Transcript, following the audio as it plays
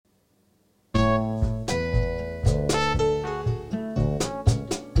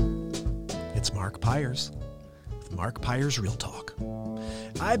Pyers with Mark Pyers Real Talk.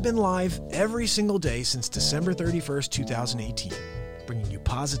 I've been live every single day since December 31st, 2018, bringing you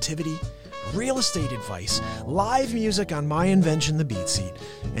positivity, real estate advice, live music on my invention, the Beat Seat,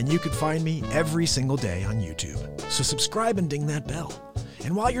 and you can find me every single day on YouTube. So subscribe and ding that bell.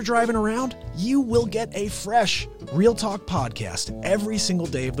 And while you're driving around, you will get a fresh Real Talk podcast every single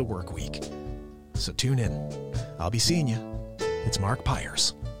day of the work week. So tune in. I'll be seeing you. It's Mark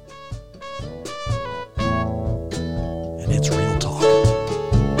Pyers. And it's real.